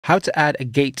How to add a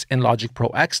gate in Logic Pro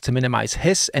X to minimize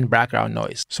hiss and background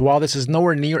noise. So while this is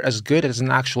nowhere near as good as an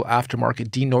actual aftermarket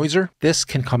denoiser, this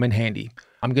can come in handy.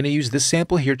 I'm going to use this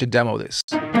sample here to demo this.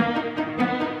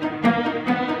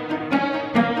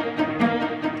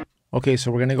 Okay, so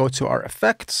we're going to go to our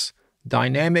effects,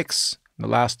 dynamics, and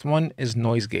the last one is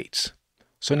noise gates.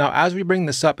 So now as we bring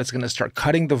this up, it's going to start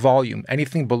cutting the volume.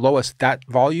 Anything below us, that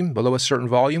volume, below a certain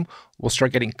volume, will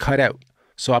start getting cut out.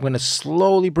 So I'm going to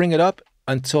slowly bring it up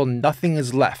until nothing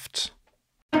is left.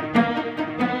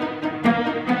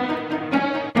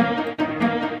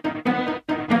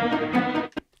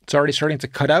 It's already starting to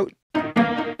cut out.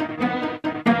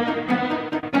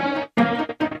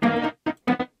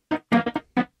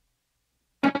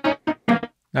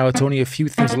 Now it's only a few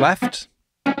things left.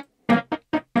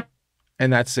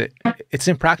 And that's it. It's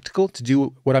impractical to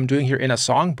do what I'm doing here in a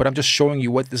song, but I'm just showing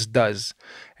you what this does.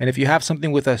 And if you have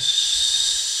something with a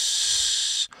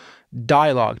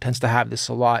dialogue, tends to have this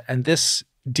a lot. And this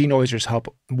denoisers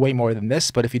help way more than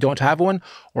this. But if you don't have one,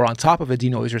 or on top of a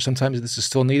denoiser, sometimes this is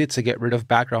still needed to get rid of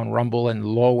background rumble and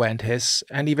low end hiss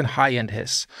and even high end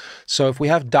hiss. So if we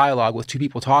have dialogue with two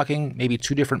people talking, maybe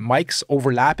two different mics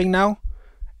overlapping now,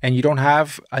 and you don't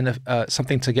have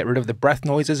something to get rid of the breath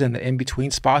noises and the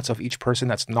in-between spots of each person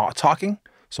that's not talking.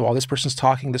 So while this person's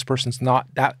talking, this person's not,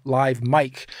 that live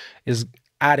mic is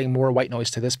adding more white noise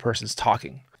to this person's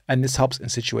talking. And this helps in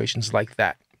situations like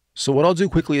that. So what I'll do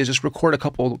quickly is just record a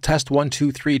couple test 1,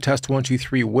 2, 3, test 1, 2,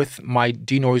 3 with my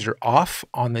denoiser off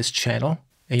on this channel.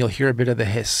 And you'll hear a bit of the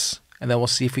hiss. And then we'll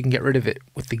see if we can get rid of it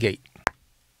with the gate.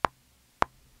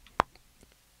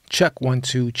 Check 1,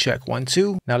 2, check 1,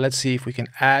 2. Now let's see if we can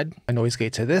add a noise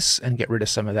gate to this and get rid of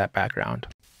some of that background.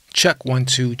 Check 1,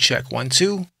 2, check 1,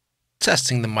 2.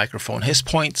 Testing the microphone hiss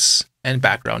points and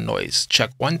background noise.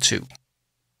 Check 1, 2.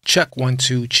 Check 1,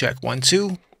 2, check 1,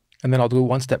 2. And then I'll do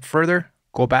one step further.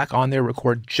 Go back on there,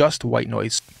 record just white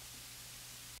noise.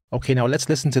 Okay, now let's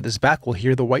listen to this back. We'll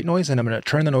hear the white noise and I'm going to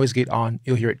turn the noise gate on.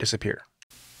 You'll hear it disappear.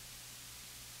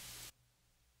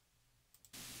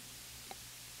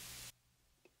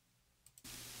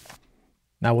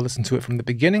 Now we'll listen to it from the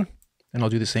beginning, and I'll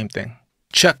do the same thing.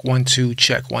 Check 1, 2,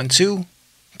 check 1, 2.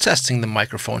 Testing the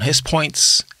microphone hiss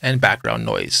points and background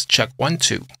noise. Check 1,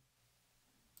 2.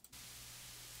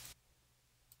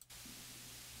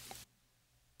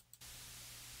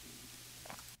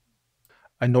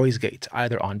 A noise gate,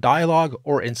 either on dialogue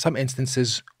or in some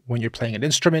instances when you're playing an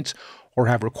instrument or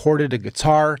have recorded a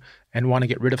guitar and want to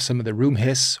get rid of some of the room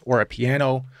hiss, or a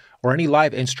piano, or any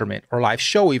live instrument or live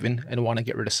show even, and want to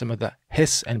get rid of some of the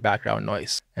hiss and background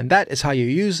noise. And that is how you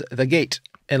use the gate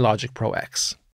in Logic Pro X.